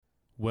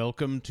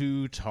Welcome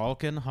to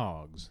Talkin'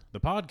 Hogs,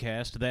 the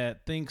podcast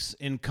that thinks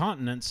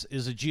incontinence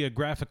is a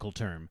geographical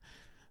term.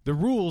 The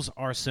rules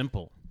are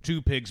simple.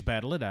 Two pigs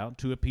battle it out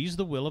to appease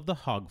the will of the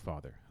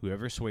Hogfather.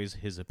 Whoever sways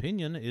his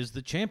opinion is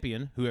the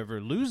champion. Whoever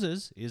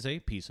loses is a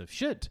piece of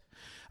shit.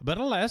 But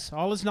alas,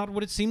 all is not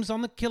what it seems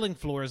on the killing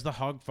floor, as the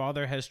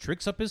Hogfather has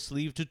tricks up his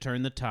sleeve to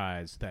turn the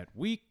tides.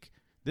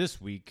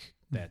 This week,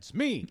 that's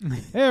me,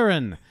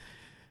 Aaron.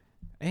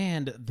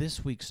 And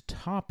this week's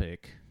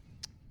topic...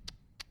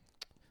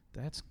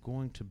 that's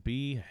going to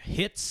be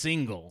hit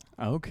single.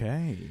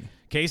 Okay.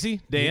 Casey,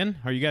 Dan,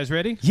 are you guys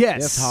ready?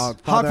 Yes.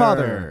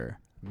 Hogfather.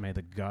 May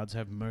the gods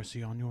have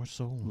mercy on your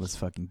souls. Let's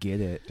fucking get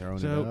it. Throwing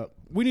it So, up.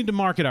 we need to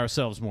market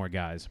ourselves more,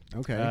 guys.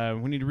 Okay.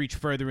 We need to reach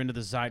further into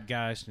the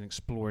zeitgeist and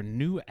explore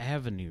new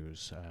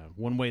avenues.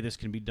 One way this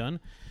can be done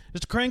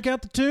is to crank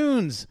out the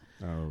tunes.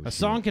 Oh, A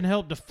song can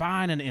help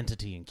define an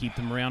entity and keep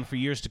them around for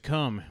years to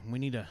come. We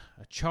need a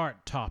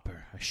chart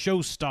topper, a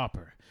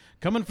showstopper,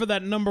 coming for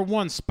that number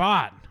one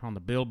spot on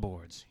the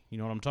billboards. You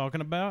know what I'm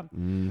talking about?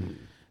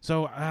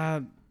 So,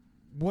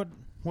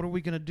 what are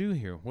we going to do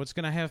here? What's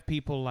going to have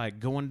people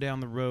like going down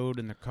the road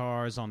in their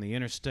cars on the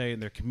interstate, in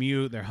their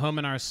commute, they're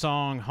humming our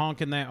song,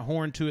 honking that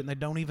horn to it, and they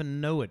don't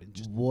even know it.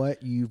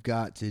 What you've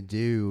got to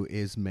do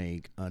is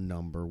make a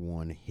number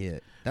one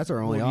hit. That's our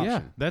only option.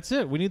 Yeah, that's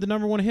it. We need the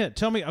number one hit.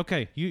 Tell me,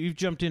 okay, you've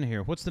jumped in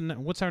here. What's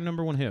our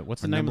number one hit?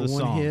 What's the name of the song?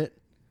 Number one hit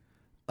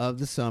of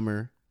the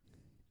summer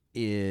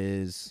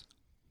is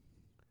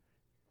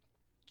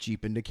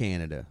Jeep into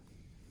Canada.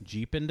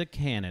 Jeep into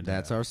Canada.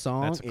 That's our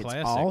song. That's a it's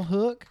classic. all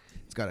hook.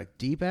 It's got a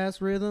deep-ass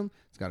rhythm.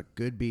 It's got a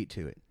good beat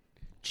to it.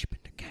 Jeep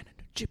into Canada,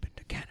 Jeep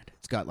into Canada.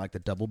 It's got like the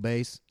double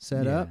bass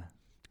set up.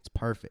 It's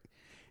perfect.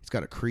 It's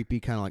got a creepy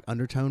kind of like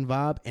undertone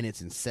vibe, and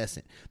it's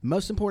incessant. The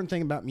most important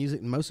thing about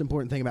music, the most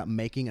important thing about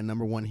making a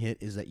number one hit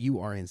is that you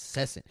are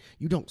incessant.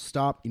 You don't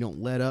stop. You don't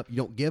let up. You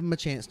don't give them a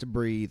chance to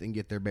breathe and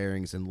get their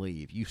bearings and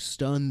leave. You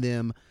stun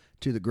them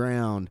to the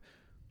ground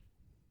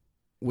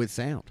with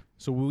sound.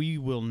 So we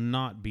will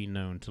not be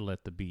known to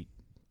let the beat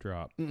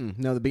drop.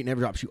 No, the beat never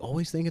drops. You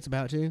always think it's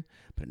about to,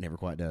 but it never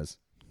quite does.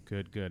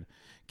 Good.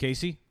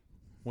 Casey,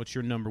 what's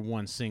your number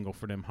one single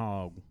for them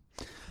hog?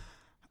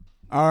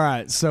 All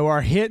right. So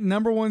our hit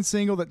number one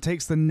single that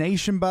takes the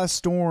nation by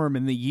storm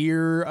in the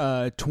year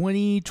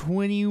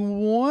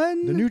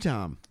 2021. The new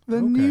time.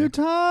 New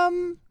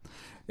time.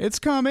 It's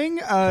coming.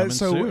 Coming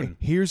so soon.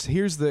 here's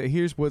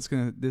what's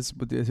called.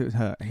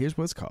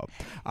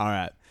 All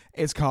right.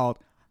 It's called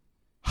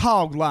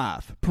Hog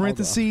Life.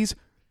 Parentheses.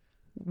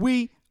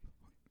 We.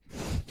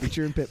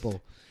 Featuring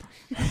Pitbull.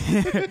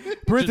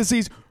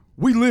 Parentheses.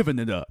 We living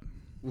it up.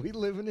 We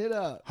living it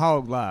up.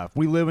 Hog Life.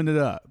 We living it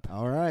up.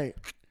 All right.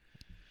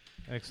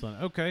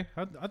 Excellent. Okay,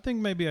 I think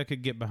maybe I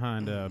could get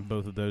behind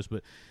both of those,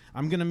 but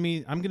I'm gonna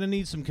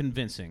need some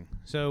convincing.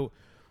 So,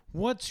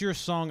 what's your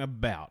song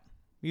about?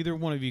 Either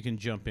one of you can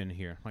jump in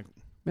here. Like,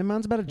 Man,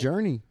 mine's about a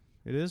journey.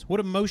 it is. What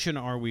emotion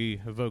are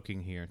we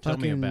evoking here? Tell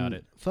me about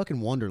it. Fucking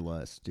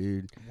wanderlust,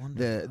 dude.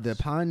 The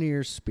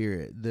pioneer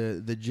spirit,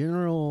 the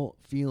general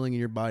feeling in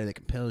your body that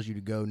compels you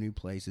to go new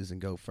places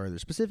and go further,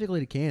 specifically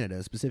to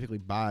Canada, specifically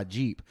by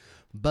Jeep.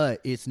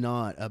 But it's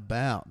not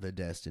about the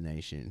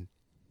destination.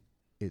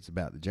 It's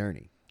about the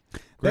journey.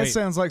 That Great.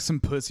 sounds like some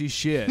pussy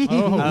shit.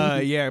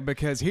 Yeah,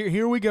 because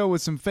here we go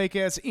with some fake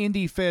ass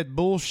indie fed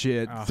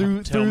bullshit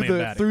through tell me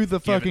about it. the Give it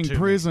fucking to me.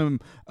 prism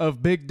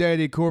of Big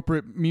Daddy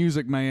corporate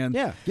music, man.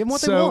 Yeah, give them what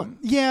they So, want.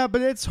 Yeah,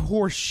 but it's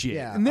horse shit.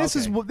 Yeah, and this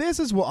okay.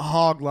 is what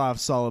Hog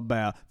Life's all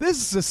about. This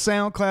is a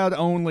SoundCloud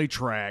only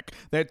track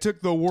that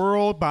took the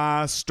world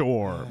by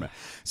storm.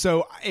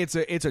 So it's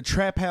a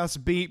trap house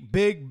beat,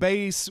 big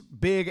bass,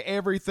 big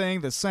everything.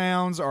 The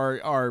sounds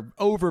are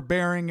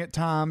overbearing at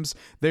times.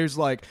 There's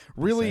like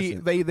really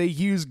they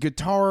use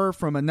guitar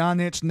from a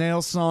Nine Inch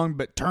Nails song,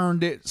 but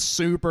turned it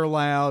super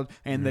loud,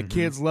 and the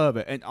kids love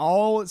it. And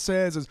all it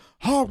says is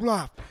Hog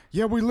Life,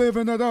 yeah, we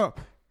living it up.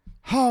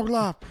 Hog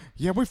Life,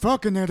 yeah, we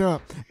fucking it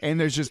up. And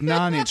there's just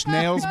 9 Inch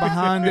Nails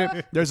behind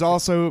it. There's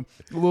also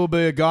a little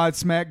bit of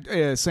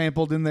Godsmack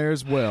sampled in there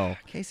as well.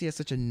 Casey has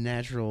such a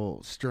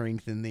natural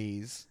strength in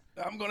these.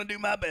 I'm going to do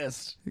my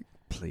best.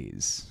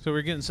 Please. So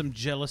we're getting some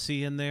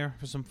jealousy in there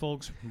for some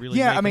folks. Really,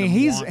 Yeah, I making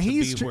mean them want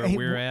to be where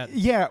we're at.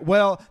 Yeah,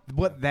 well,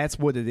 that's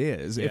what it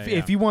is. Yeah,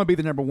 If you want to be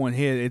the number one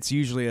hit, it's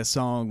usually a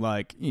song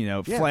like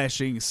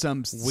flashing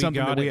something got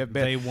that we it, have.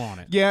 they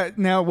want it. Yeah.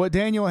 Now what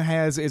Daniel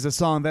has is a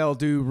song that'll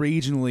do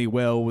regionally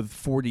well with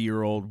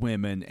 40-year-old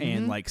women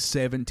and like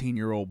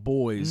 17-year-old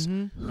boys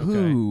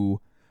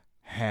who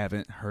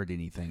haven't heard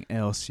anything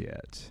else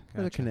yet.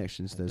 What are the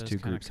connections those Does two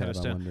kinda groups cut have,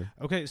 us I down. wonder?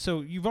 Okay, so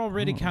you've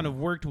already kind of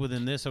worked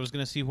within this. I was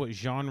going to see what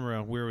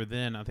genre we're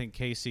within. I think,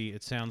 Casey,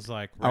 it sounds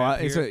like rap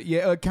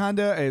here.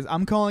 Kinda is.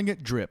 I'm calling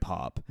it drip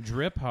hop.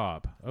 Drip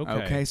hop.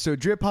 Okay, so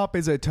drip hop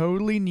is a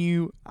totally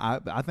new.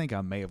 I think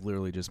I may have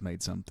literally just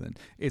made something.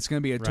 It's going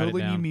to be a Write it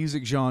totally new down.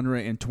 music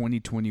genre in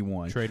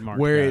 2021. Trademark,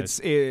 where guys.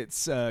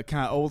 it's kind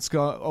of old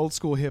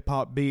school hip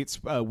hop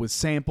beats with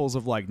samples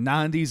of like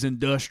 90s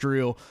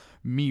industrial,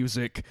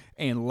 music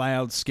and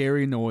loud,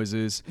 scary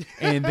noises,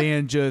 and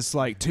then just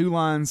like 2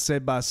 lines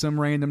said by some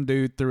random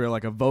dude through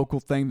like a vocal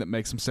thing that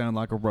makes him sound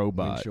like a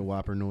robot. Windshield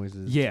wiper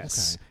noises.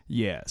 Yes,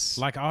 yes.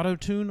 Like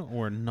auto-tune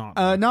or not?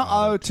 Not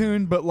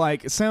auto-tune, but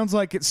like it sounds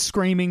like it's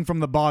screaming from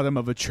the bottom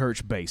of a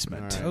church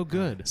basement. Oh,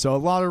 good. So a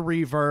lot of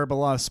reverb, a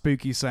lot of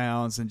spooky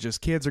sounds, and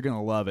just kids are going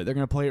to love it. They're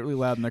going to play it really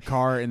loud in their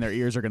car, and their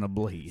ears are going to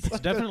bleed. It's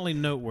definitely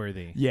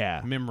noteworthy.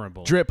 Yeah.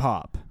 Memorable. Drip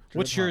hop.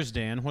 What's yours,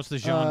 Dan? What's the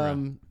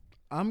genre?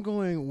 I'm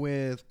going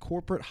with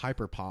corporate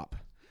hyperpop.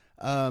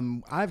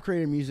 I've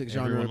created a music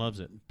genre Everyone loves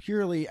it.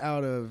 purely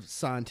out of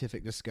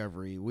scientific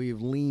discovery.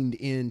 We've leaned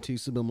into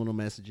subliminal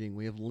messaging.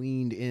 We have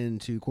leaned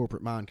into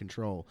corporate mind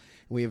control.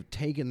 We have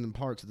taken the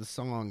parts of the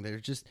song that are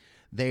just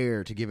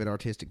there to give it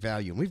artistic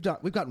value, and we've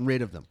gotten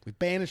rid of them. We've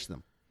banished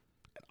them.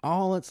 And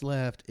all that's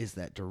left is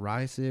that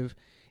derisive,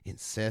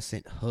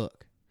 incessant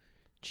hook.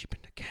 Cheap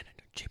into Canada,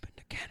 cheap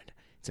into Canada.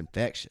 It's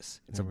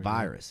infectious. It's a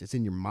virus. It's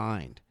in your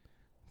mind.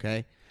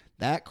 Okay?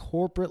 That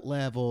corporate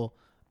level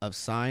of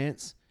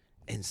science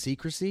and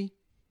secrecy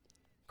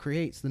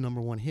creates the number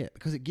one hit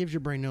because it gives your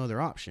brain no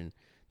other option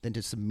than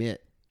to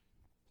submit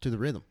to the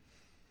rhythm.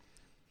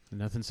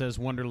 Nothing says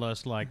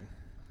Wanderlust like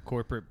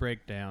corporate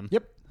breakdown.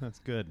 Yep. That's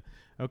good.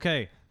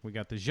 Okay, we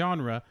got the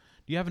genre.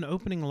 Do you have an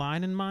opening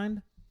line in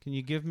mind? Can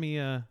you give me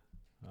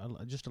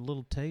just a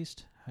little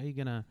taste?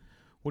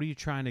 What are you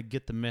trying to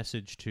get the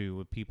message to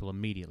with people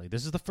immediately?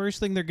 This is the first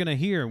thing they're going to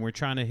hear, and we're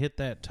trying to hit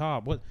that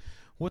top.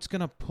 What's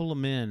going to pull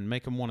them in,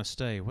 make them want to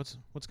stay? What's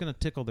going to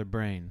tickle their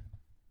brain?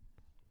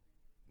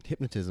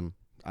 Hypnotism.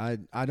 I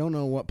don't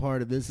know what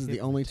part of this is the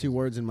only 2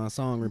 words in my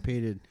song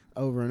repeated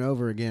over and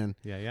over again.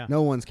 Yeah.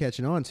 No one's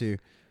catching on to,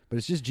 but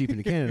it's just Jeep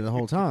into Canada the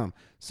whole time.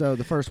 So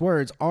the first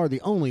words are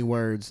the only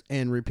words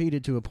and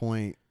repeated to a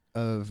point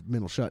of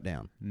mental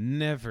shutdown.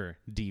 Never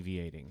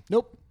deviating.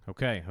 Nope.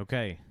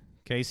 Okay.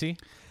 Casey?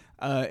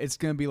 It's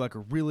going to be like a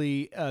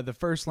really the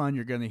first line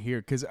you're going to hear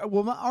because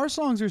our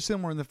songs are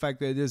similar in the fact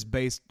that it is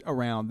based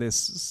around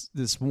this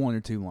 1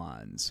 or 2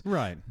 lines,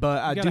 Right.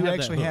 But I gotta do have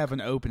that actually hook. have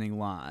an opening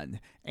line,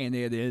 and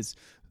it is,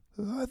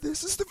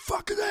 "This is the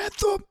fucking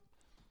anthem."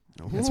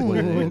 That's what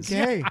it is.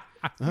 Okay.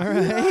 All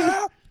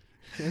right.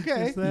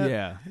 Okay.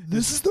 Yeah,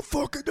 this is the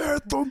fucking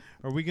anthem.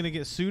 Are we going to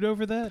get sued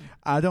over that?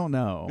 I don't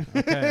know.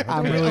 Okay.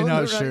 I'm We really own the not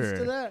rights sure.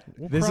 to that.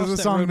 We'll This cross is a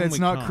that song road when that's we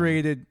not come.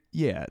 created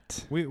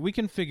yet. We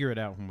can figure it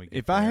out when we get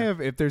If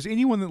there. if there's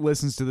anyone that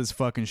listens to this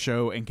fucking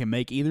show and can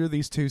make either of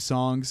these 2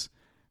 songs,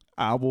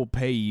 I will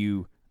pay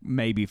you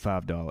maybe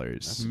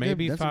 $5.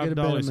 Maybe That's a good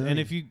bet of $5. And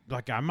money. if you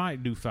I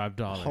might do $5.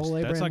 Whole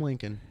That's Abraham like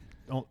Lincoln.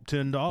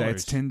 $10.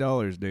 That's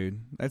 $10,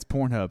 dude. That's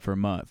Pornhub for a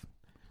month.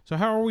 So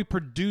how are we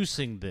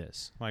producing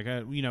this?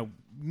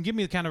 Give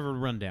me kind of a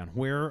rundown.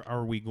 Where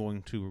are we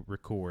going to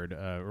record?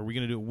 Are we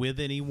going to do it with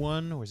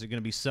anyone, or is it going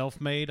to be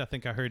self-made? I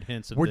think I heard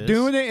hints of We're this.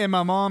 doing it in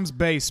my mom's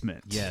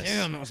basement. Yes.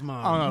 Damn, that was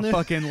mine. On a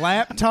fucking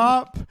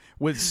laptop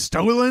with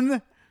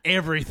stolen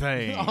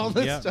everything. All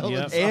the Yep, stolen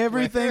yep. software.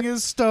 Everything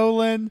is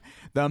stolen.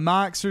 The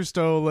mics are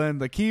stolen.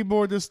 The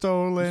keyboard is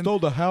stolen. Stole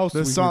the house The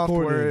we software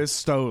recorded. is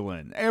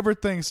stolen.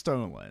 Everything's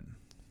stolen.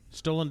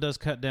 Stolen does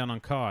cut down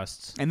on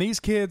costs. And these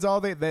kids, all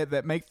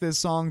that make this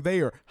song, they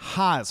are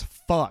high as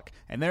fuck,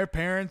 and their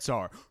parents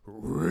are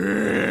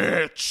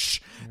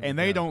rich, and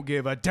they don't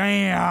give a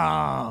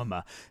damn.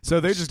 So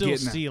they're just Still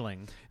getting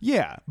stealing.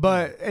 yeah,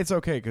 but it's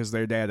okay because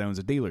their dad owns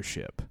a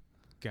dealership.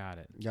 Got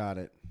it. Got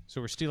it. So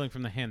we're stealing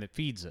from the hand that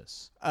feeds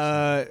us.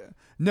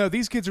 No,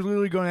 these kids are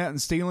literally going out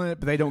and stealing it,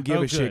 but they don't give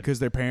Oh, a shit good. because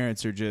their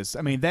parents are just.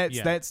 I mean, that's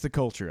Yeah. the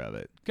culture of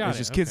it. Got it's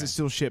it, just kids okay. that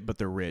steal shit, but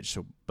they're rich.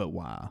 So, but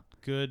why?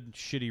 Good,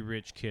 shitty,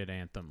 rich kid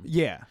anthem.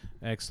 Yeah,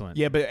 Excellent.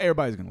 yeah, but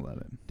everybody's gonna love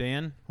it.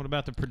 Dan, what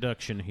about the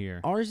production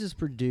here? Ours is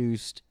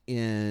produced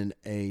in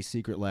a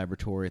secret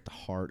laboratory at the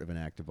heart of an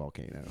active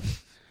volcano.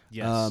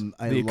 Yes.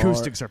 The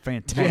acoustics are For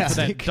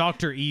fantastic. that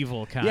Dr.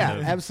 Evil kind Yeah,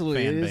 of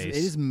absolutely. fan It base.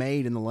 is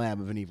made in the lab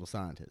of an evil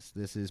scientist.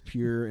 This is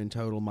pure and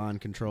total mind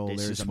control. This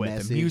There's is a where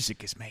message. the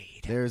music is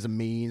made. There's a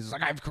means. It's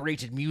like I've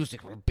created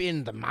music will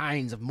bend the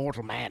minds of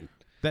mortal man.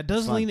 That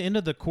does fun. lean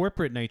into the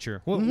corporate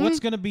nature. What's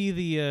going to be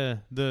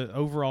the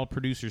overall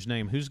producer's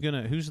name? Who's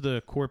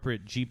the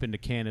corporate Jeep into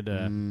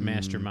Canada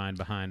mastermind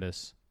behind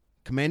us?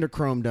 Commander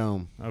Chrome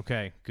Dome.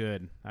 Okay,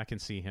 good. I can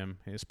see him,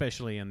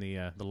 especially in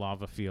the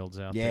lava fields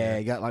out Yeah, there.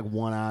 he got like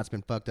one eye. It's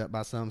been fucked up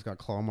by something. He's got a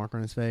claw mark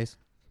on his face.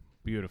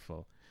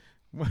 Beautiful.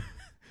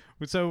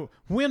 So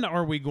when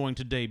are we going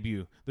to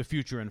debut the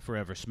Future and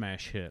Forever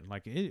smash hit?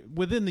 Like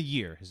within the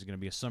year? Is it going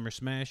to be a summer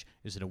smash?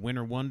 Is it a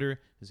winter wonder?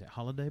 Is it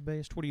holiday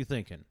based? What are you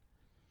thinking?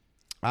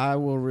 I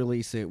will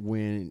release it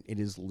when it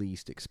is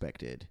least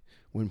expected,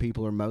 when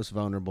people are most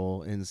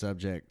vulnerable and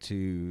subject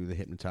to the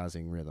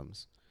hypnotizing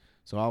rhythms.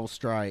 So I will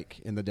strike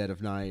in the dead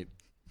of night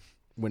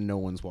when no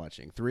one's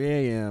watching. 3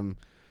 a.m.,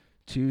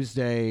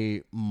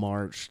 Tuesday,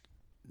 March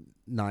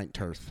 9th,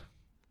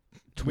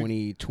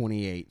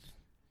 2028.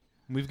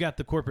 We've got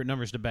the corporate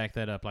numbers to back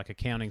that up, like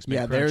accounting's been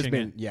Yeah, crunching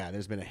it.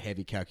 there's been a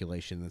heavy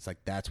calculation. That's like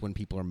that's when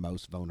people are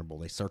most vulnerable.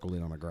 They circled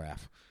it on a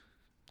graph.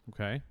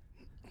 Okay.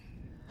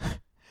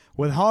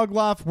 With Hog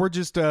Life, we're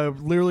just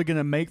literally going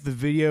to make the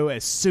video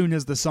as soon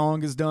as the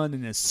song is done,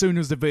 and as soon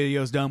as the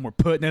video is done, we're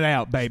putting it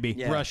out, baby.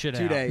 Yeah, Rush it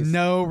 2 out. days.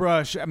 No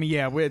rush. I mean,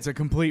 yeah, it's a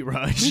complete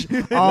rush.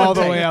 All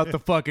the way out the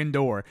fucking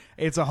door.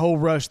 It's a whole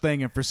rush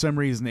thing, and for some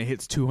reason it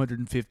hits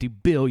 250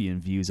 billion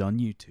views on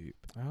YouTube.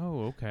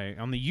 Oh, okay.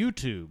 On the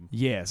YouTube.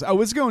 Yes.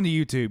 Oh, it's going to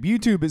YouTube.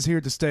 YouTube is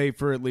here to stay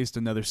for at least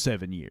another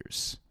 7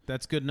 years.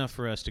 That's good enough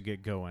for us to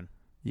get going.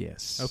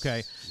 Yes.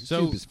 Okay.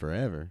 So YouTube is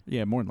forever.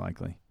 Yeah, more than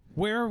likely.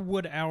 where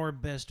would our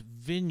best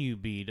venue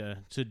be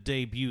to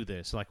debut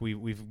this? Like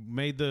we've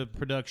made the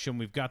production,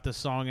 we've got the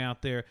song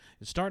out there,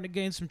 it's starting to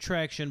gain some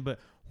traction, but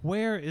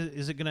where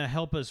is it going to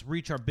help us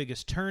reach our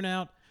biggest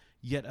turnout,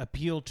 yet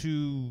appeal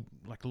to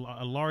like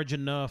a large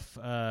enough,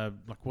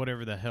 like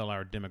whatever the hell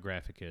our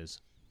demographic is?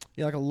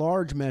 Yeah, like a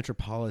large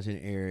metropolitan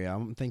area.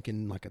 I'm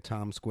thinking like a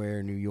Times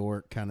Square, New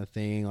York kind of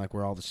thing, like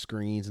where all the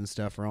screens and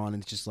stuff are on.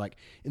 And it's just like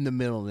in the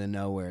middle of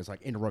nowhere. It's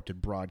like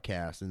interrupted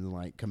broadcast, and then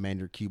like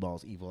Commander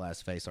Q-Ball's evil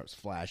ass face starts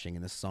flashing,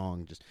 and this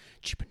song just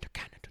chip into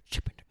Canada,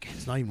 chip into Canada.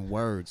 It's not even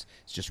words.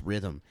 It's just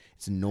rhythm.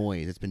 It's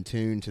noise. It's been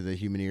tuned to the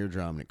human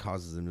eardrum, and it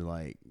causes them to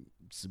like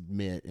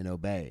submit and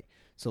obey.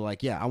 So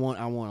like, yeah, I want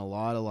a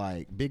lot of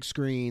like big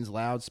screens,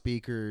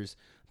 loudspeakers.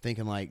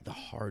 Thinking like the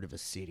heart of a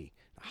city,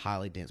 a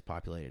highly dense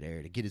populated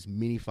area, to get as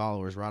many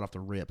followers right off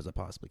the rip as I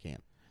possibly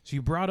can. So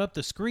you brought up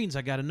the screens.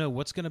 I got to know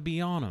what's going to be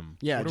on them.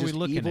 Yeah, what are just we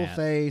looking evil at?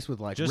 face with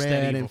like Just that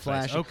red evil and face.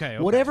 flashing. Okay.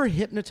 Whatever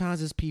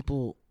hypnotizes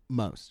people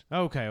most.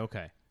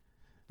 Okay.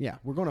 Yeah,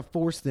 we're going to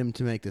force them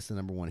to make this the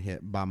number one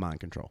hit by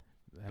mind control.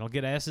 That'll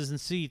get asses in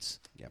seats.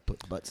 Yeah,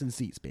 put butts in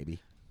seats, baby.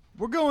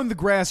 We're going the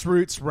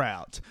grassroots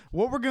route.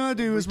 What we're going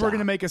to do is we're going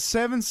to make a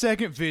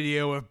 7-second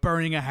video of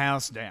burning a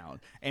house down.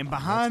 And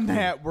behind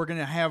that, we're going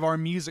to have our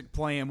music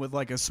playing with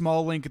like a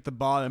small link at the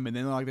bottom. And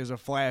then like there's a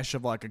flash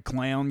of like a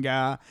clown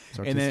guy.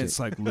 And then it's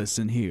like,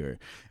 listen here.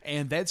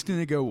 And that's going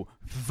to go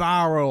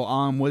viral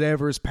on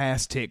whatever's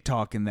past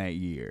TikTok in that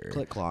year.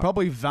 Click clock.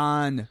 Probably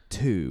Vine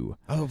 2.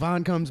 Oh,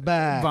 Vine comes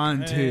back.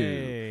 Vine 2.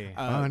 Hey.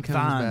 Vine comes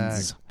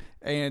Vines. back.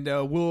 And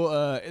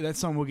that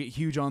song will get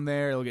huge on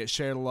there. It'll get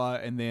shared a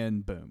lot. And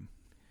then boom.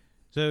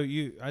 So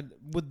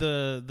with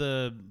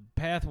the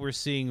path we're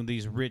seeing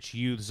these rich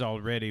youths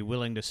already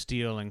willing to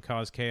steal and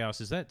cause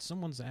chaos, is that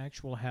someone's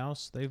actual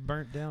house they've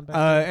burnt down back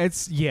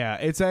there?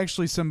 It's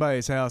actually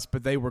somebody's house,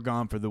 but they were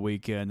gone for the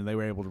weekend and they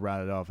were able to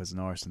write it off as an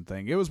arson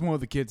thing. It was one of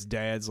the kid's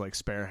dad's like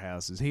spare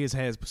houses. He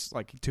has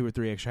like 2 or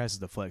 3 extra houses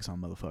to flex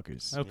on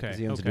motherfuckers. Okay,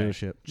 he owns a okay.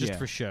 dealership. Just Yeah.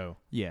 for show.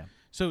 Yeah.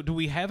 So do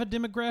we have a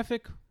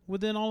demographic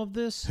within all of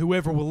this?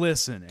 Whoever will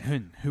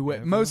listen,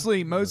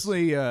 mostly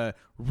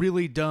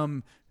really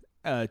dumb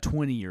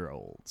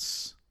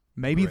 20-year-olds.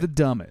 Maybe Right. the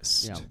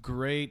dumbest. Yeah.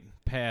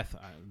 Great path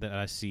that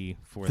I see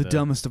for The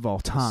dumbest of all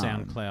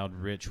time. SoundCloud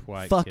rich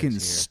white Fucking kids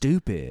here.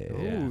 stupid.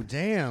 Yeah. Ooh,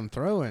 damn,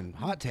 throwing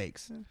hot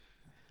takes.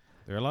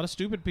 There are a lot of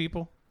stupid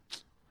people.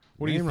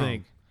 What do you Damn wrong.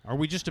 think? Are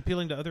we just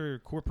appealing to other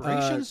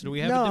corporations? Do we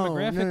have no, a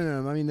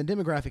demographic? No. I mean, the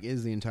demographic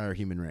is the entire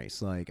human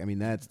race. Like, I mean,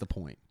 that's the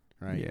point,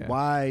 right? Yeah.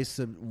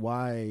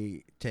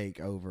 Why take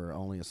over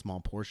only a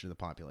small portion of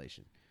the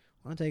population?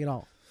 Why not take it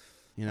all?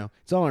 You know,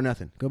 it's all or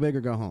nothing. Go big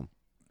or go home.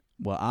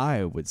 Well,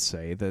 I would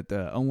say that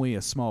only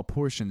a small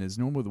portion is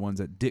normally the ones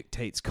that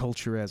dictates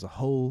culture as a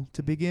whole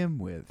to begin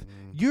with.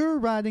 You're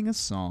writing a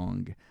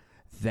song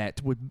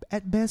that would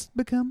at best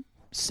become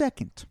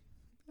second,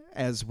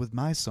 as with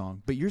my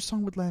song, but your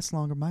song would last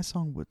longer. My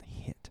song would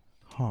hit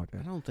harder.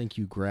 I don't think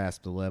you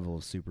grasp the level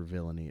of super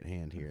villainy at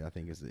hand here. I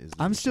think is the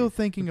I'm still issue.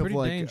 thinking They're of pretty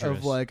like dangerous.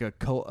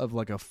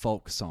 a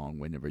folk song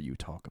whenever you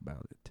talk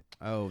about it.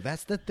 Oh,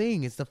 that's the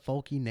thing. It's the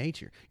folky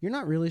nature. You're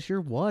not really sure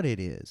what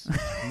it is.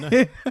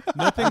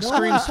 Nothing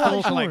screams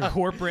folk like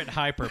corporate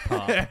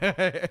hyperpop.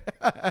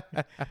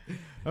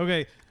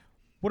 Okay,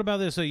 what about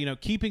this? So,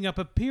 keeping up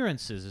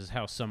appearances is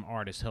how some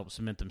artists help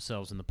cement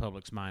themselves in the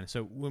public's mind.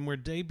 So when we're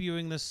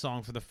debuting this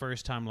song for the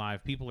first time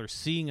live, people are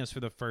seeing us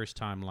for the first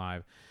time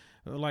live.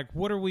 Like,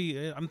 what are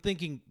we? I'm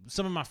thinking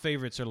some of my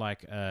favorites are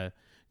like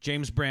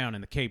James Brown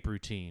and the Cape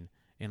Routine.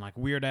 And like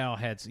Weird Al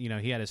had,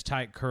 he had his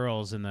tight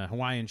curls and the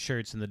Hawaiian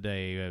shirts in the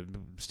day.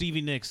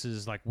 Stevie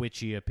Nicks' like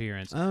witchy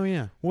appearance. Oh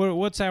yeah.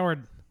 What's our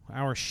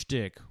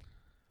shtick?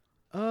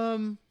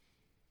 Armed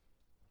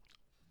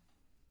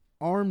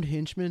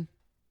henchmen.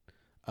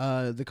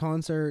 The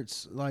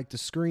concerts, like the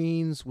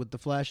screens with the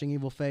flashing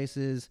evil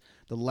faces,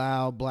 the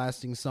loud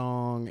blasting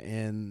song,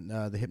 and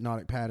the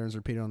hypnotic patterns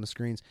repeated on the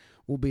screens,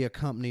 will be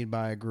accompanied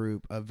by a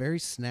group of very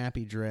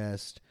snappy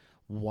dressed,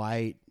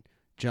 white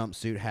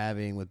jumpsuit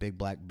having with big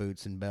black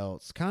boots and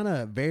belts, kind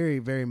of very,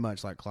 very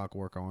much like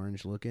Clockwork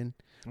Orange looking,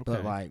 but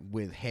Okay. like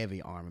with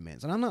heavy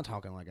armaments. And I'm not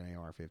talking like an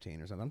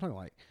AR-15 or something. I'm talking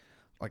like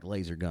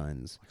laser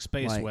guns,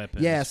 Space like,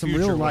 weapons. Yeah, some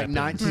future real like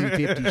weapons.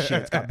 1950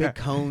 shit. It's got big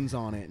cones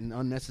on it and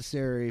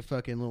unnecessary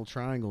fucking little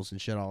triangles and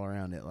shit all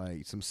around it.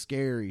 Like some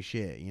scary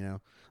shit,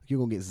 Like you're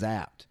gonna get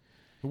zapped.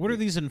 What are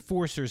these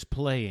enforcers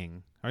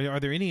playing? Are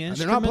there any instruments?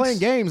 They're not playing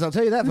games. I'll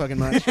tell you that fucking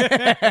much.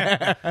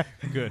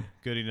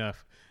 Good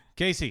enough.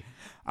 Casey.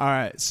 All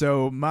right,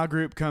 so my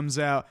group comes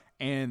out,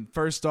 And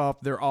first off,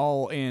 they're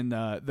all in.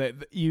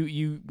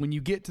 When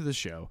you get to the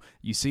show,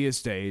 you see a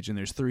stage, and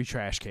there's 3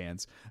 trash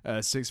cans,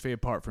 6 feet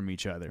apart from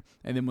each other.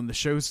 And then when the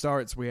show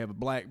starts, we have a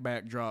black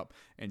backdrop,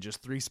 and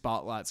just 3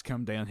 spotlights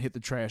come down, hit the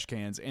trash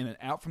cans, and then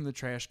out from the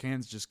trash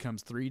cans just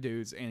comes 3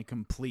 dudes in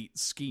complete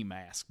ski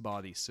mask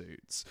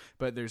bodysuits,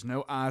 but there's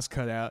no eyes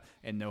cut out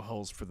and no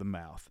holes for the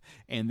mouth.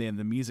 And then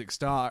the music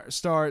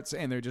starts,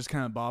 and they're just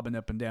kind of bobbing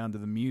up and down to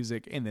the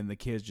music, and then the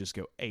kids just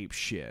go ape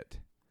shit.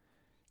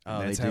 Oh,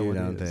 That's they do, how it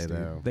don't is, they,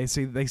 dude.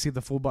 though? They see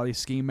the full body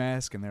ski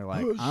mask, and they're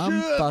like, Oh, "I'm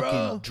shit, fucking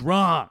bro."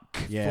 drunk."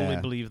 Yeah. Fully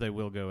believe they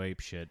will go ape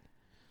shit.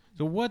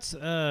 So what's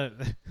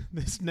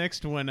this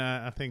next one?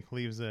 I think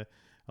leaves a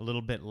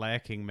little bit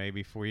lacking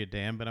maybe for you,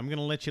 Dan. But I'm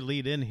gonna let you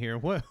lead in here.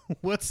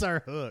 What's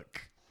our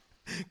hook?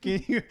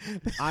 Can you?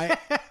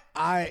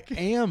 I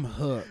am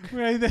Hook.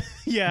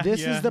 Yeah.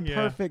 This is the yeah.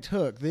 perfect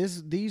hook.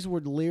 These were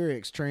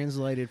lyrics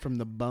translated from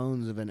the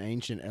bones of an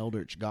ancient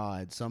eldritch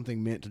god,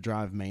 something meant to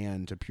drive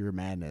man to pure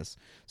madness.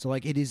 So,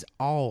 like, it is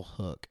all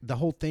Hook. The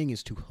whole thing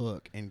is to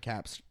hook and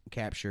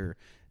capture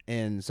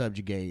and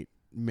subjugate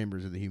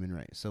members of the human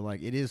race. So,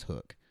 like, it is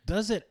Hook.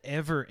 Does it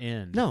ever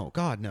end? No,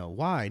 God, no.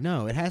 Why?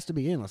 No, it has to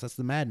be endless. That's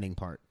the maddening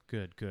part.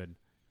 Good.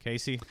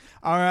 Casey?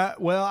 All right.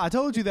 Well, I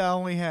told you that I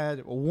only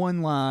had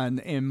 1 line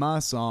in my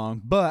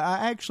song, but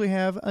I actually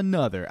have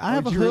another. I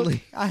have a you hook.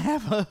 really? I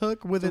have a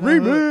hook with a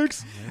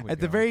Remix. There we At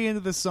the go. very end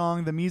of the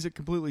song, the music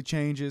completely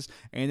changes,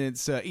 and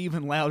it's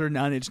even louder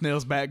 9 Inch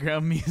Nails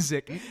background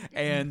music.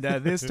 And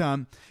this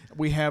time,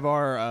 we have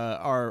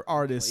our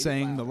artist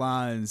saying the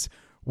lines,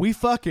 "We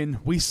fucking,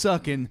 we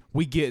sucking,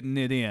 we getting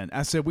it in."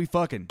 I said, "We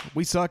fucking,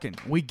 we sucking,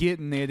 we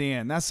getting it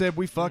in." I said,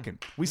 "We fucking,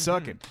 we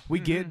sucking, we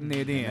getting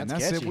it in." That's I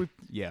said, catchy. "We,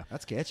 yeah."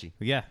 That's catchy.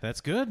 Yeah,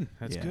 that's good.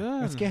 That's Yeah.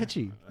 good. That's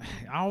catchy.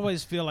 I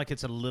always feel like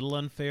it's a little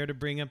unfair to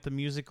bring up the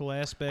musical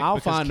aspect. I'll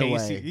because find a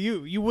Casey, way.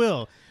 You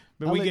will.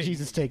 But I'll we let get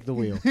Jesus take the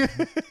wheel.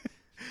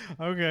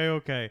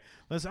 Okay.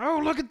 Let's. Oh,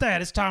 look at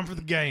that! It's time for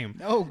the game.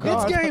 Oh,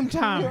 God. It's game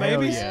time,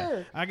 baby.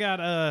 yeah. I got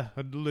a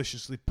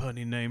deliciously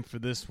punny name for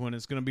this one.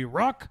 It's gonna be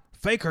Rock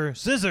Faker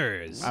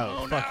Scissors.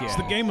 Oh, fuck yeah. It's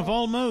the game of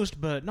almost,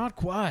 but not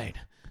quite.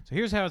 So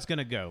here's how it's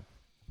gonna go.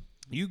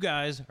 You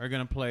guys are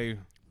gonna play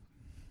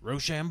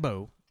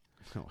Rochambeau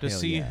to hell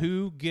see yeah.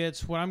 who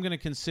gets what I'm going to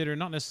consider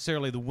not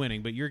necessarily the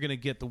winning, but you're going to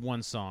get the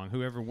one song.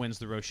 Whoever wins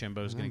the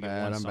Rochambeau is going to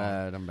get one song.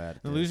 I'm bad.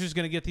 The loser's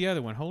going to get the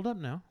other one. Hold up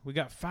now. We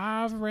got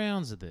 5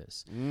 rounds of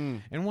this.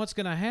 And what's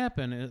going to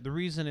happen, the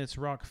reason it's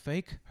Rock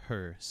Fake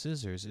Her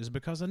Scissors is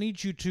because I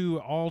need you to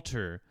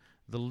alter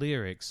the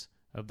lyrics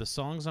of the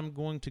songs I'm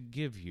going to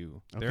give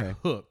you. Their Okay.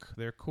 hook,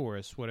 their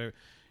chorus, whatever.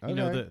 You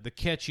know, Okay. the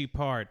catchy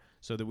part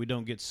so that we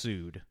don't get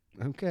sued.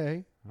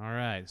 Okay. All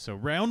right. So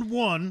round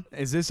 1.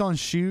 Is this on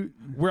shoot?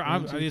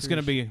 It's going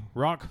to be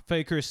rock,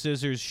 faker,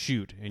 scissors,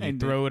 shoot, and you And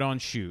throw it on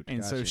shoot.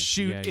 And so Gotcha.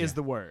 shoot Yeah, is yeah.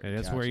 the word. And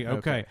that's Gotcha. where you. Okay,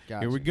 Okay,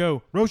 gotcha. here we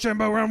go.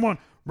 Rochambeau round 1.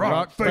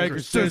 Rock,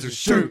 faker, scissors,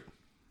 shoot.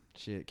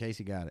 Shit,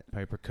 Casey got it.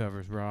 Paper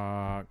covers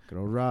rock. Good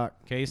old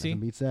rock. Casey, Nothing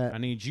beats that. I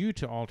need you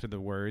to alter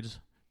the words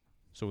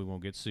so we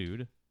won't get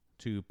sued.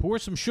 To Pour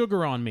Some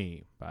Sugar on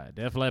Me by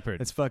Def Leppard.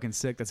 That's fucking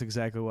sick. That's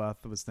exactly what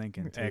I was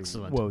thinking, too.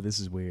 Excellent. Whoa, this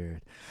is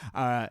weird.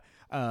 All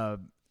right.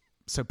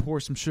 So pour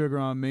some sugar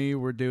on me.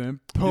 We're doing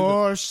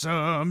pour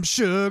some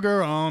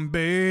sugar on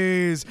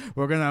bees.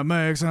 We're gonna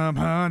make some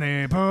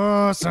honey.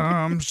 Pour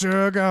some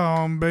sugar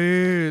on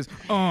bees.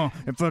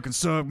 And fucking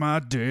suck my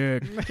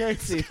dick.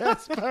 Casey,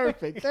 that's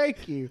perfect.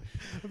 Thank you.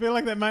 I feel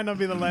like that might not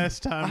be the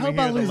last time I hope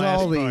I lose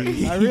all part.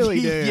 these. I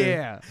really do.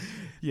 Yeah.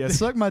 Yeah,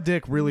 suck my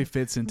dick really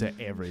fits into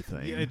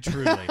everything. Yeah,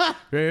 truly.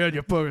 Yeah,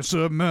 you fucking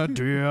suck my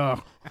dick.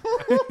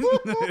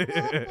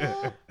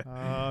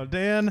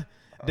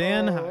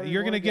 Dan, Oh,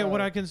 you're going to my get what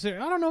God. I consider.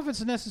 I don't know if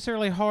it's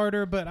necessarily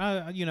harder, but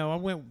I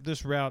went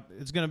this route.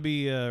 It's going to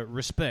be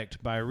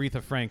Respect by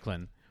Aretha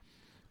Franklin.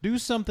 Do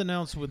something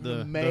else with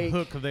the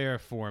hook there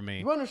for me.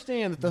 You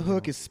understand that the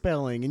hook is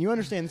spelling, and you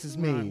understand this is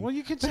me. Right. Well,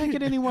 you can take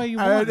it any way you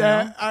want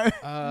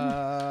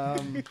now.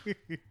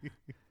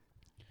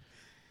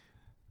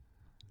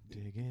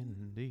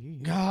 Digging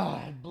deep.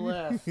 God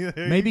bless.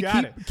 maybe You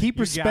got it. keep You got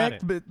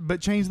respect, it. but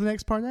change the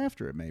next part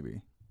after it,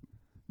 maybe.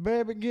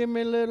 Baby, give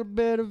me a little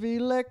bit of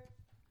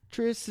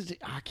electricity.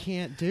 I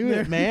can't do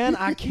it, man.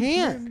 I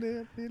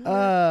can't.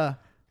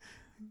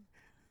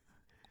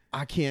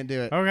 I can't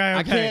do it. Okay.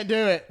 I can't do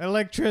it.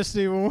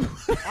 Electricity.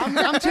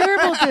 I'm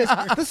terrible at this.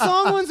 The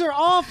song ones are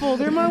awful.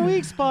 They're my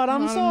weak spot.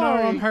 I'm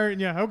sorry. I'm hurting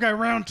you. Okay,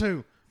 round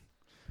 2.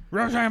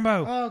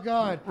 Rochambeau. Oh,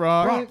 God.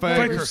 Rock,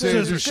 paper,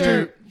 scissors,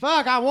 shoot.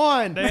 Fuck, I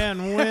won.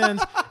 Dan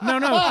wins. No,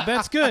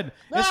 that's good.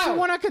 It's the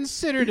one I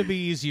consider to be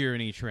easier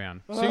in each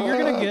round. So you're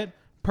going to get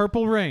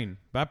Purple Rain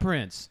by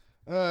Prince.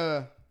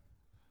 Then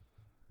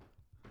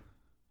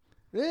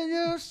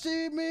you'll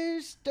see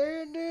me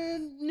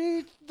standing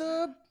neath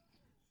the...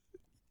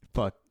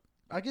 Fuck.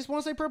 I just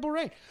want to say Purple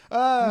Rain.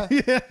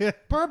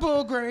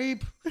 Purple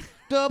grape.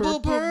 Double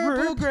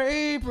purple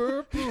grape.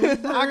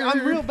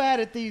 I'm real bad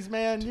at these,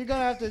 man. You're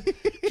gonna have to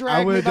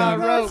drag me by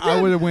rope.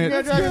 I would have You're went.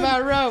 gonna drag me by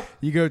rope.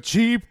 You go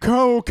cheap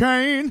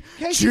cocaine,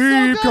 Casey's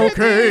cheap so good at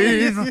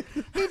cocaine.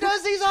 He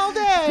does these all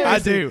day. I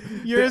do.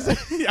 Yours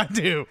I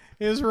do.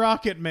 is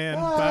Rocket Man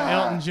by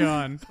Elton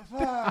John.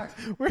 Fuck.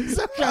 It's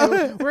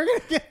okay. We're gonna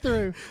get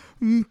through.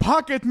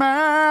 Pocket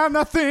man,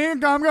 I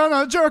think I'm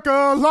gonna jerk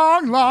a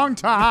long, long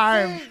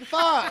time.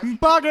 Fuck.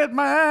 Pocket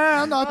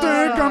man, I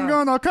think I'm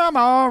gonna come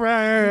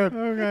alright.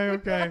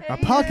 Okay. A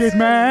pocket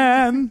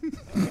man.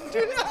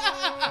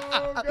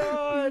 Oh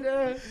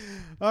God.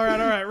 All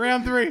right.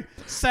 Round 3.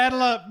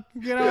 Saddle up.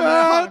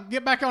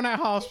 Get back on that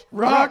horse.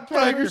 Rock,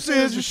 paper,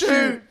 scissors,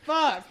 shoot.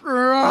 Fuck.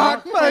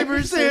 Rock,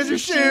 paper,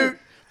 scissors, shoot.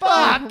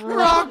 Fuck.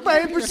 Rock,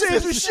 paper,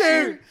 scissors,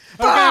 shoot.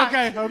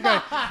 Okay. I'm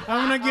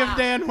gonna give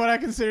Dan what I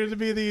consider to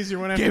be the easier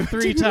one after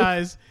 3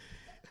 ties.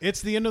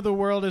 It's the end of the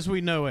world as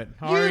we know it.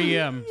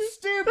 REM. You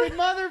stupid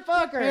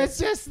motherfucker. It's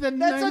just the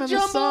That's name a of the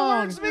jumble song.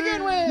 word to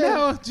begin with.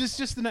 No,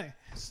 just the name.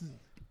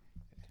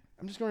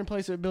 I'm just going to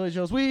replace it with Billy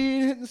Joel's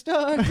 "We Hitting the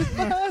Stars."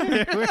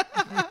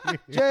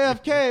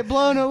 JFK,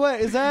 blown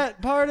away. Is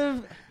that part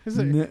of? It's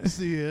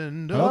the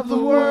end Of the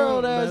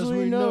world as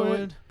we know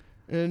it.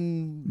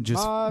 And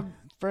Just- my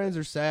friends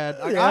are sad.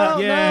 I Yeah. don't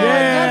know. Yeah.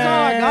 That's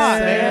all I got,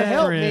 man. Sad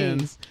Help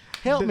friends. me.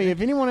 Help me.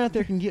 If anyone out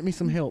there can get me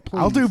some help, please.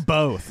 I'll do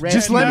both. Red-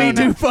 Just let No, me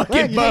no. do fucking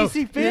Let both.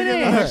 Casey The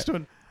finish. next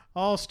one.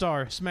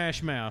 All-Star,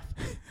 Smash Mouth.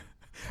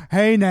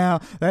 Hey now,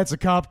 that's a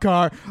cop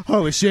car.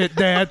 Holy shit,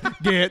 Dad,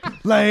 get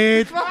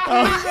laid.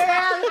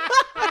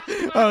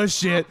 Oh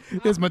shit,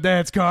 it's my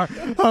dad's car.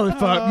 Holy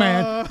fuck,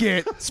 man,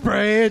 get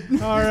sprayed.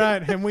 All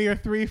right, and we are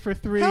 3 for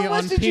 3 How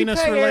much on did you pay Aaron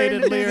penis-related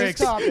to do this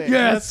lyrics. topic?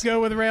 Yes. Let's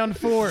go with round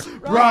 4.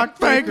 Rock,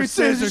 paper,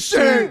 scissors,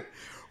 shoot.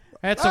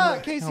 That's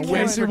Casey a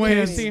wins win for for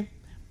Casey. Casey.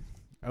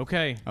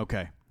 Okay,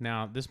 Okay.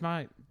 now this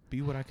might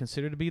be what I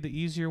consider to be the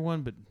easier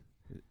one, but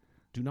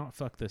do not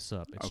fuck this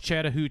up. It's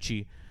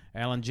Chattahoochee,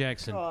 Alan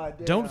Jackson. God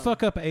damn. Don't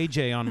fuck up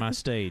AJ on my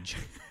stage.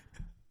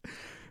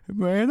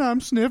 Man, I'm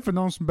sniffing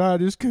on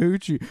somebody's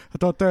coochie. I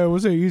thought that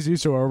was easy,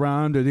 so I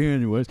rhymed it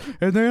anyways.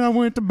 And then I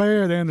went to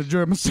bed and I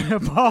jerked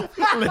myself off.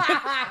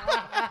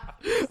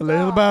 A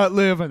little about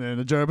living and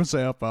I jerked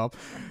myself off.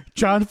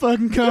 Trying to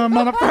fucking come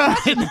on a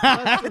Friday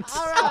night.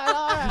 All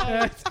right.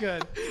 That's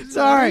good.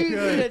 Sorry.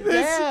 Good.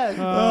 Dad.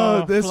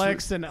 Oh, this-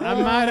 flexing.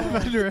 I might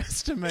have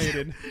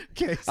underestimated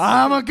Casey.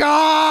 I'm a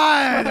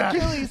god.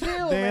 Achilles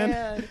heel, Dan.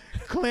 man.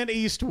 Clint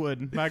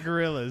Eastwood by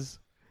Gorillaz.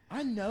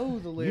 I know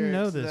the lyrics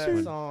know to this that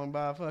one. song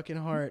by fucking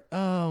heart.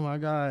 Oh my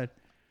god.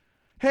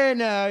 Hey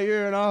now,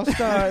 you're an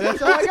all-star. That's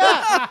all I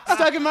got.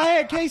 Stuck in my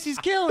head. Casey's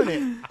killing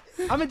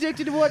it. I'm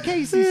addicted to what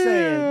Casey's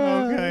saying.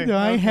 Okay, I ain't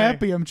okay.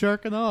 happy. I'm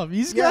jerking off.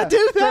 You just Yeah, gotta do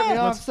jerk me that.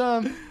 off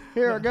some.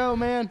 Here I go,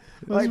 man.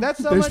 Like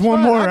that's so There's much one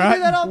fun. more, I can right? do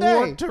that all day.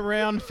 Warp to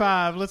round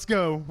 5. Let's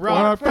go.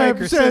 Rock,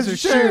 paper, scissors,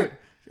 shoot.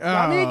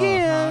 Got me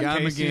again. Got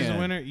him Casey's again. the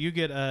winner. You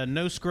get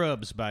No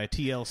Scrubs by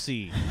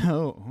TLC.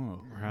 Oh.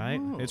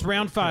 Right? It's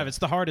round 5. It's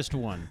the hardest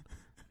one.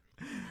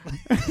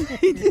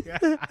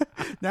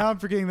 Now I'm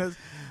forgetting this.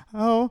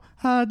 Oh,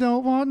 I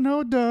don't want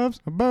no doves.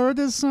 A bird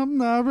is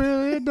something I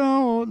really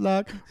don't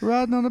like.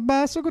 Riding on a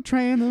bicycle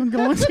train and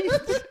going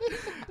to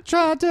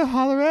trying to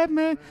holler at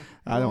me.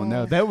 I don't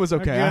know. That was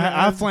okay. Okay,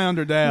 I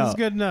floundered out. That's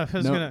good enough.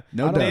 That's No- good enough.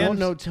 no I don't doves. want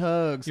no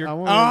tugs. You're- I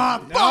want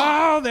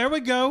Ah, Oh, there we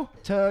go.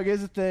 tug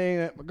is a thing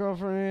that my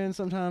girlfriend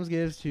sometimes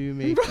gives to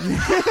me.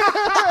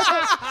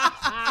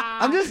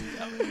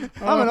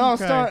 I'm an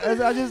all-star.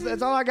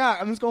 That's all I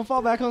got. I'm just gonna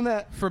fall back on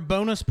that. For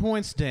bonus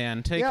points,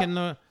 Dan, taking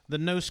the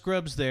No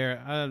Scrubs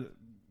there,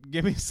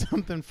 give me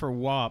something for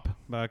WAP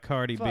by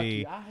Cardi Fuck B.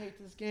 you. I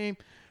hate this game.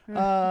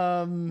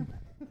 God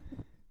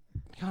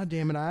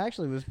damn it! I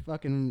actually was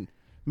fucking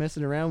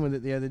messing around with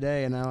it the other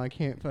day, and now I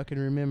can't fucking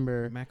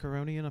remember.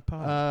 Macaroni in a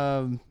pot.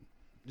 Um,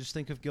 Just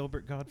think of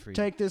Gilbert Gottfried.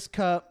 take this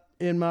cup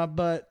in my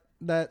butt.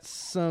 That's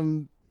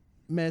some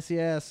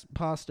messy ass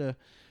pasta.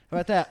 How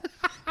about that?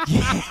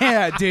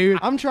 yeah, dude.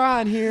 I'm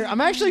trying here.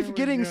 I'm actually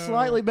getting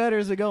slightly better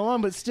as we go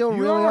on, but still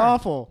You really are.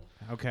 awful.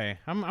 Okay,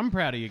 I'm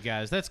proud of you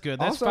guys. That's good.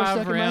 That's Also 5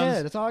 stuck in my head.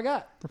 rounds. That's all I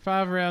got. For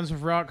 5 rounds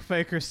of rock,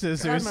 paper, God,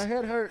 scissors. my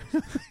head hurts.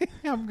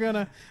 I'm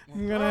gonna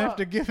have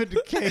to give it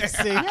to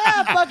Casey.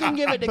 Yeah, fucking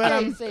give it to But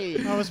I'm-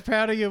 Casey. I was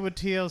proud of you with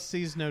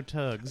TLC's No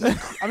Tugs. I'm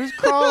just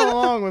crawling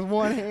along with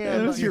one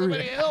hand. That was Like, your-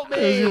 somebody help me.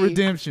 That was your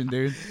redemption,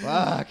 dude.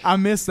 Fuck. I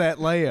missed that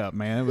layup,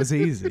 man. It was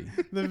easy.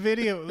 The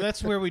video,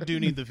 that's where we do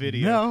need the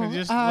video. No,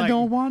 Just, I like,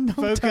 don't want no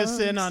focus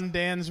in tugs. on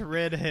Dan's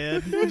red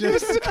head.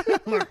 Just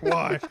like,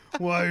 why?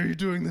 Why are you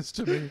doing this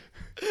to me?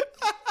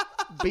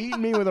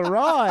 Beating me with a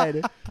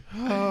rod.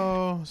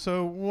 Oh,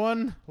 so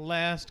one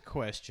last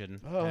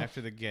question Oh.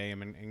 after the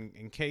game,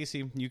 and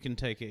Casey, you can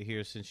take it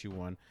here since you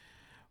won.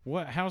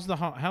 How's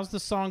the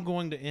song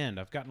going to end?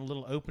 I've gotten a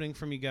little opening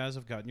from you guys.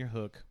 I've gotten your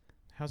hook.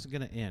 How's it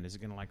going to end? Is it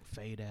going to like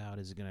fade out?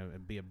 Is it going to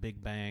be a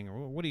big bang,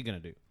 or what are you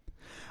going to do?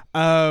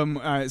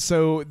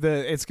 So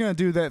it's gonna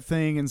do that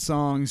thing in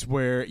songs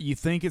where you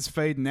think it's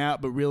fading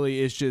out, but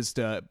really it's just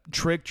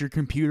tricked your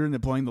computer into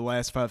playing the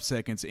last 5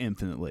 seconds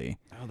infinitely.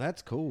 Oh,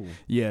 that's cool.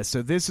 Yeah,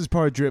 so this is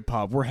part of drip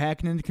hop. We're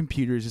hacking into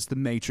computers. It's the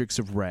matrix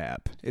of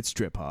rap. It's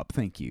drip hop.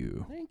 Thank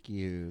you. Thank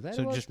you. That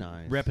So was just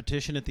nice.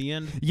 repetition at the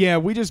end? Yeah,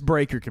 we just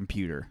break your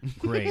computer.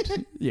 Great.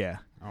 Yeah.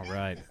 All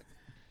right.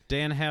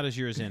 Dan, how does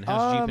yours end?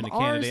 How's Jeep and a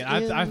candidate?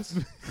 I mean-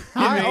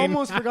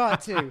 almost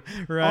forgot to.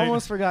 Right.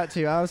 Almost forgot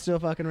to. I was still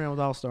fucking around with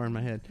All Star in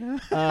my head.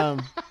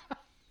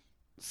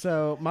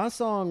 So my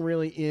song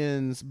really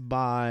ends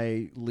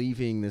by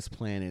leaving this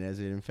planet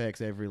as it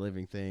infects every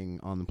living thing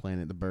on the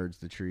planet, the birds,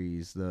 the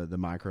trees, the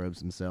microbes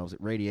themselves.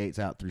 It radiates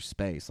out through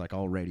space like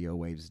all radio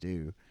waves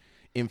do,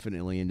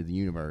 infinitely into the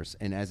universe.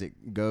 And as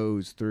it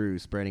goes through,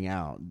 spreading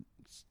out,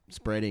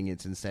 spreading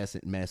its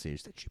incessant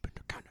message, it's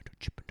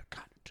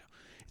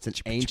an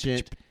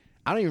ancient,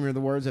 I don't even remember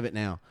the words of it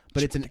now,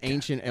 but it's an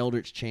ancient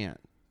eldritch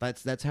chant.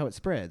 That's how it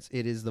spreads.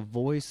 It is the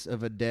voice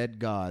of a dead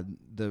god,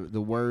 the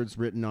words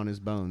written on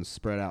his bones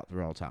spread out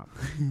through all time.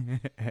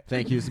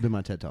 Thank you. This has been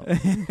my TED Talk.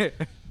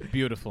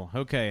 Beautiful.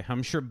 Okay,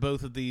 I'm sure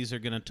both of these are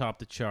going to top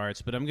the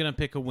charts, but I'm going to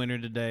pick a winner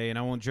today, and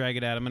I won't drag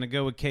it out. I'm going to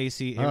go with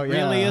Casey. It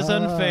really is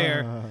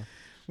unfair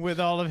with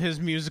all of his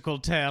musical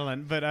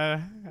talent, but I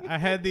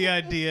had the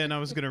idea, and I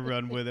was going to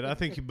run with it. I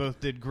think you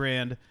both did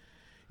grand.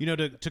 You know,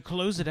 to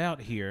close it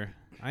out here,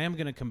 I am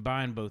going to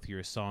combine both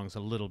your songs a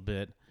little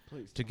bit.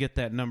 Please. To get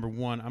that number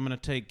one. I'm going to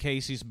take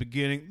Casey's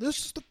beginning.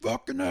 This is the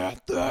fucking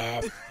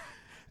anthem.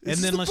 And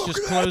then let's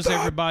just close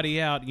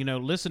everybody out. You know,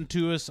 listen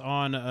to us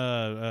on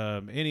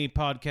any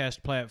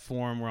podcast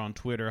platform. We're on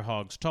Twitter,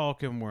 Hogs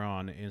Talking. We're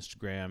on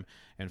Instagram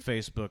and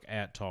Facebook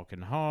at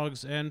Talking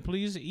Hogs. And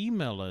please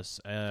email us,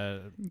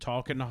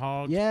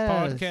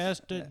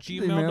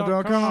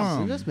 talkinghogspodcast@gmail.com.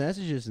 Send us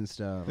messages and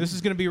stuff. This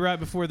is going to be right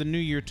before the New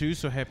Year, too,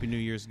 so Happy New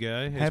Year's,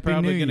 guy. It's Happy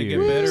probably New going to get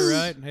Year's. better,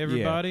 right,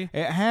 everybody?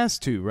 Yeah. It has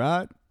to,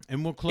 right?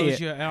 And we'll close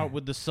you out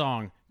with the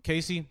song.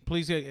 Casey,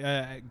 please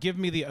give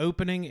me the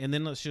opening, and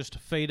then let's just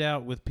fade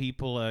out with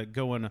people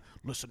going,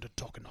 listen to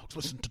Talking Hogs,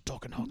 listen to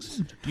Talking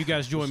Hogs. You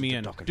guys join me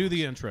in. Do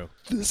the intro.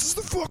 This is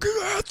the fucking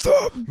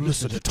anthem.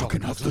 Listen to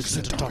Talking Hogs,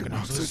 listen to Talking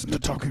Hogs, listen to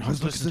Talking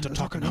Hogs, listen to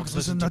Talking Hogs,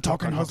 listen to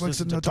Talking Hogs,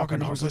 listen to Talking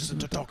Hogs, listen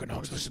to Talking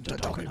Hogs, listen to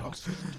Talking Hogs.